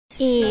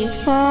A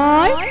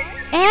for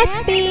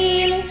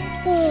apple.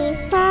 A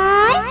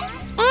for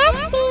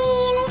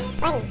apple.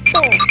 1, 2,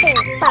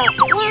 3, 4.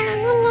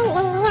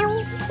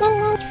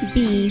 B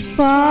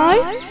for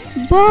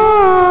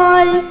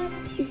ball.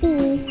 B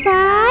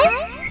for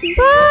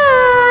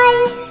ball.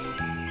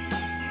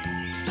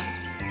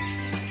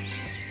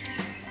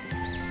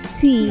 C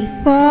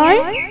for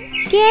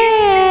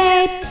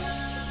cat.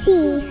 C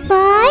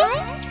for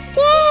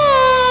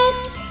cat.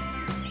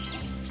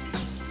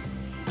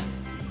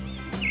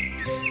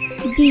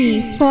 D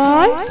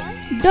for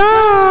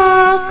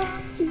dog.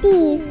 D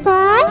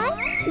for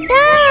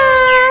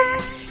dog.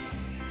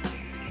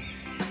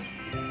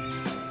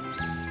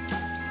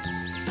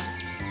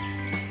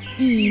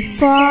 E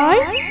for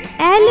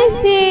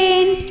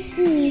elephant.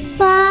 E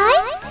for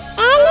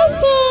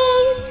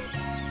elephant.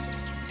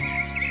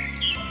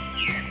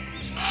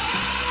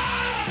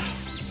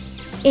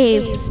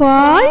 F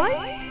for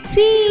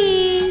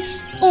fish.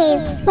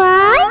 F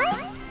for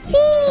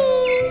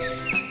fish.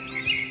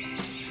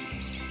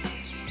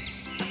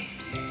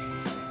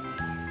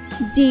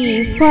 G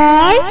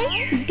for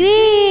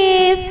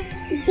grapes.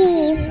 G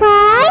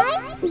for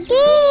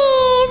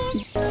grapes.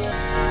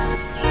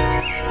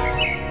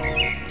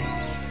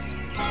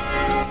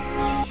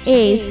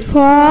 H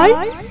for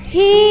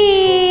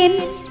hen.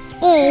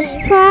 S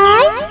for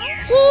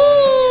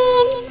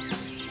hen.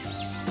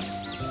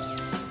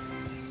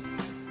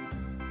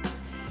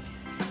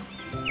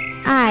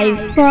 I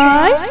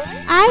for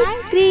ice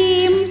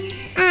cream.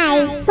 I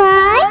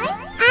for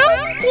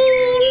ice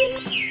cream.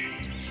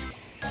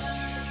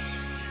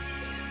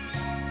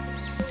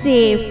 J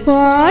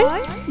for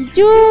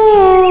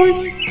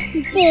juice.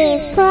 J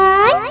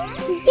for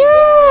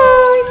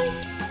juice.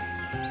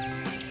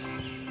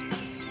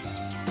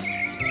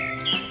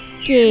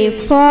 K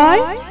for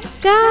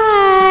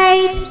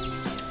kite.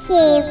 K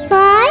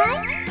for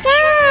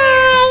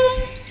kite.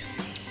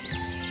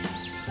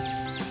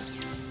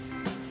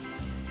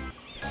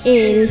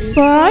 L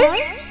for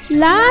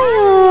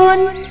lion.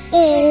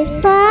 L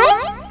for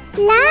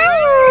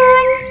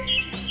lion.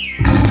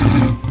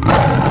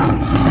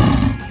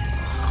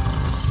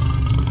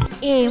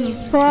 M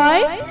for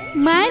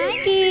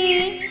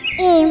monkey.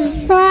 M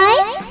for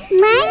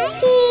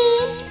monkey.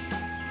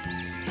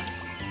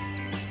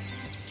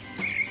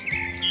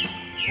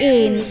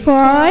 N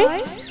for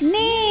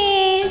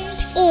nest.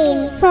 N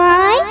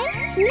for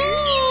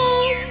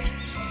nest.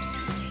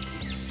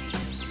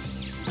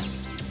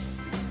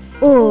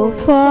 O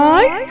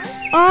for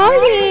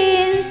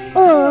orange.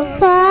 O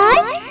for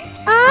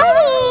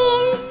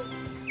orange.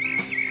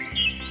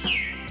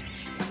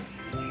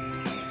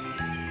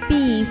 P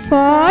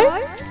for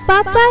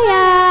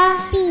papaya.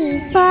 P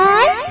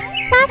for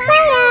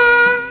papaya.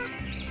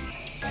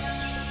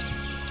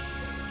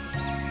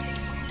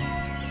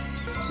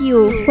 Q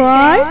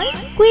for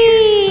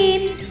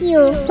queen. Q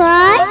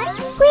for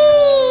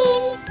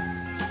queen.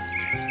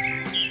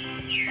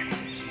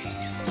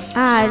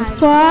 R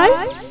for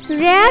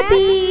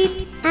rabbit.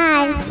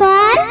 R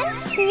for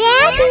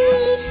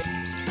rabbit.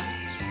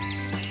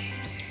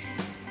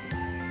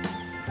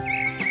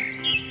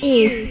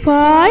 S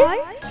for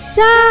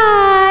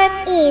sun.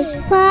 S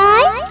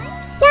for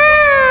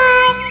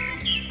sun.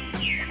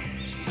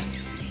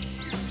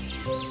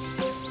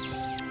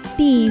 T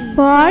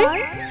for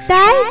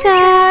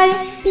tiger.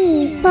 T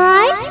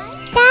for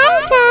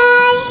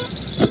tiger.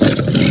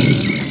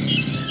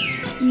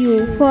 U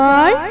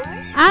for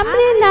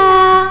umbrella.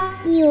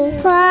 U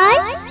for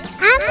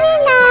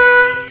umbrella.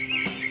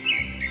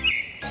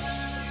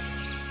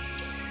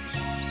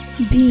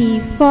 V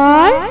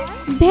for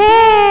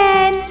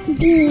van.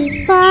 V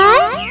for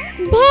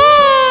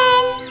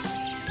van.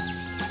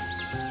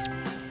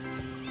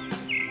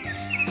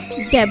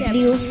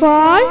 W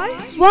for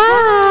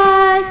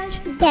watch.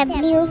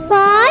 W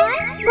for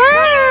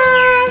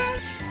watch.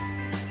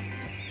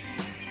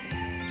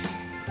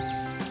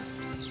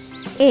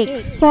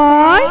 X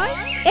for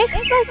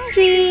Xmas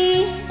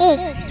tree.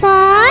 X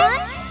for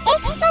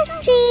Xmas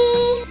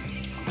tree.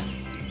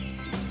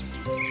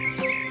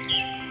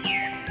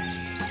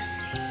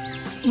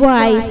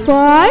 Y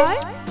for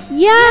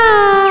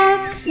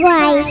yak.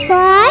 Y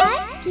for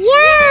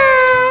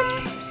yak.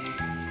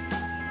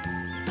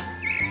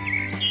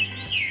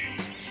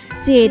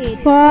 Z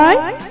for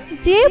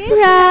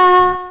zebra.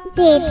 Z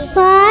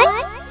for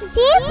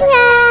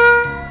zebra.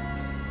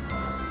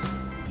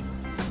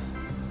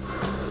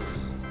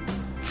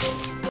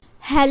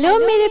 Hello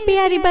मेरे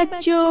प्यारे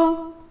बच्चों,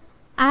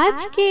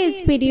 आज के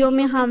इस video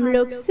में हम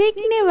लोग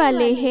सीखने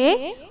वाले हैं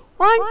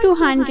 1 to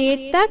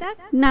 100 तक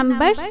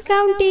नंबर्स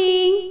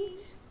काउंटिंग।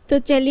 तो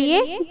चलिए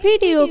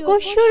वीडियो को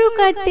शुरू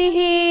करते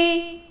हैं।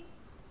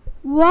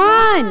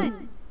 1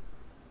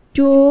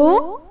 2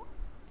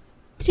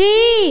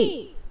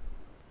 3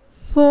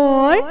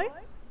 4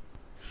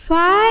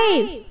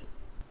 5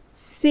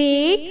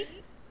 6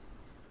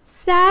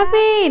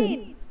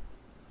 7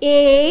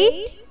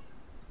 8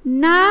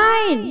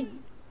 9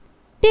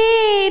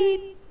 10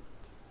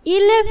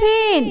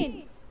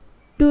 11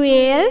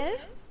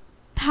 12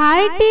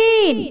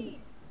 13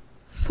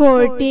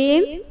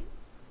 14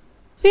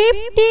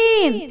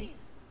 15th,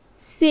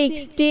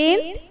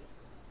 16th,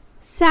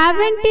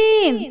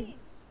 17th,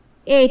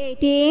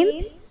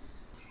 18th,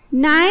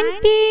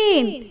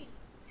 19th,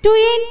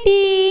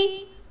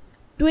 20,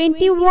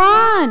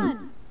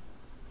 21,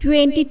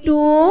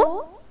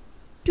 22,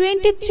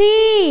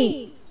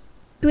 23,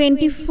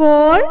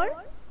 24,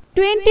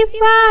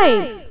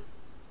 25,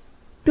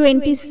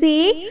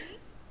 26,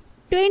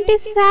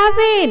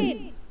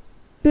 27,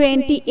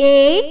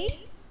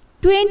 28,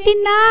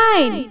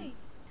 29,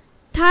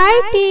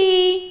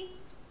 30,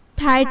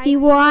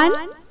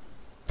 31,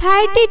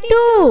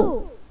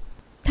 32,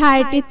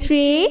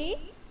 33,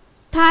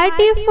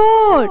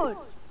 34,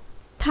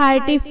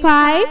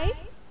 35,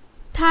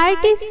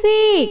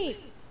 36,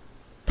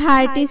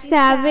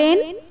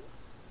 37,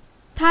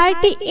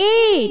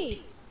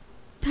 38,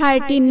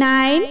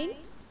 39,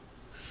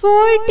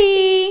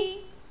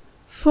 40,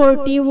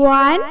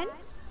 41,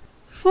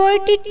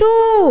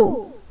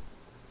 42,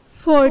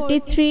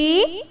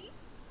 43,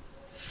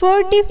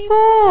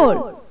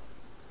 44,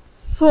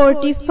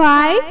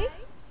 45,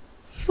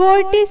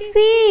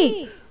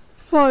 46,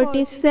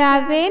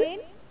 47,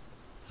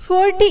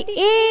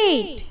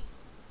 48,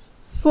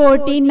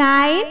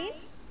 49,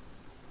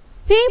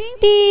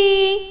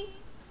 50,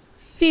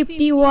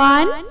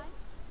 51,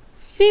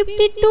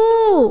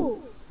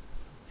 52,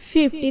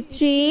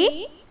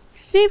 53,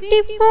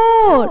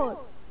 54,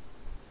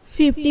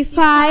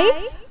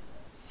 55,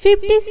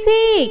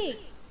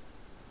 56,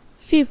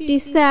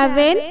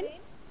 57,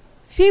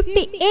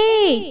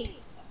 58,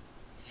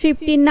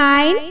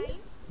 59,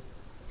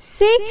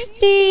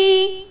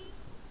 60,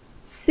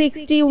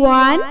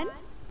 61,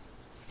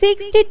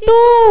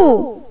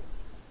 62,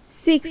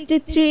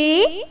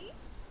 63,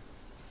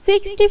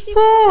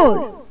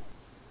 64,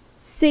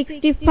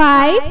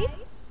 65,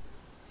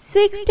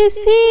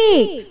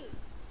 66,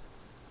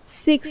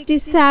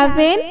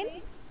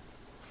 67,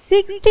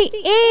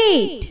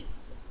 68,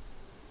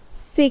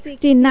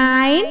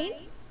 69,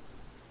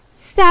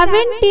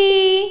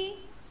 70,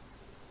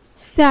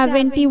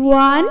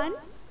 71,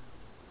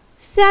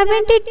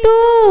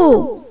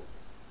 72,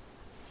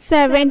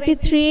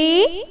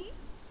 73,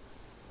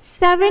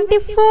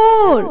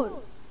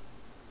 74,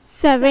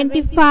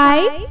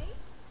 75,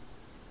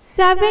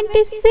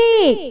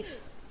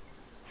 76,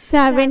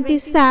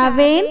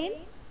 77,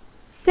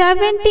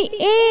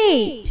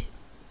 78,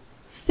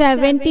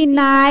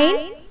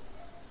 79,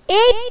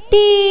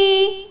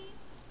 80,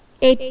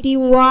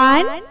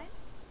 81,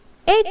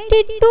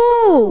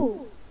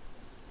 82,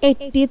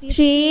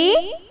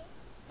 83,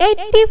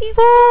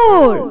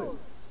 84,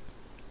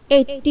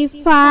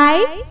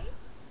 85,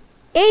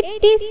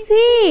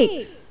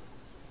 86,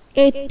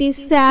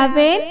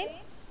 87,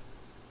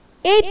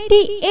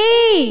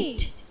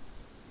 88,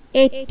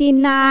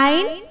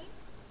 89,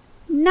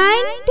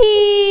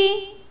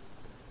 90,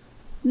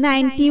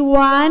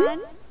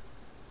 91,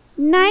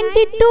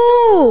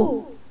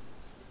 92,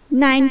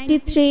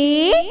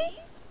 93,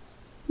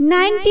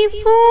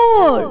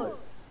 94,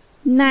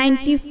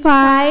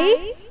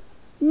 95,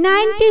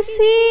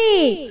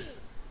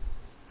 96,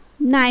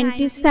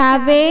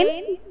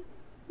 97,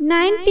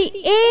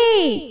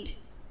 98,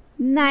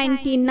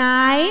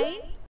 99,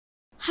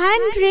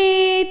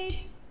 100.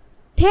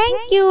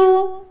 Thank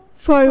you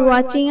for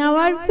watching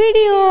our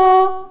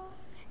video.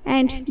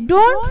 And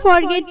don't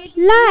forget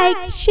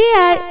like,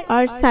 share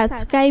or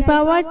subscribe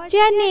our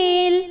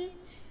channel.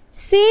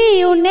 See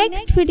you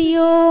next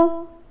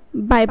video.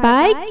 Bye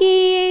bye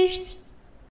kids.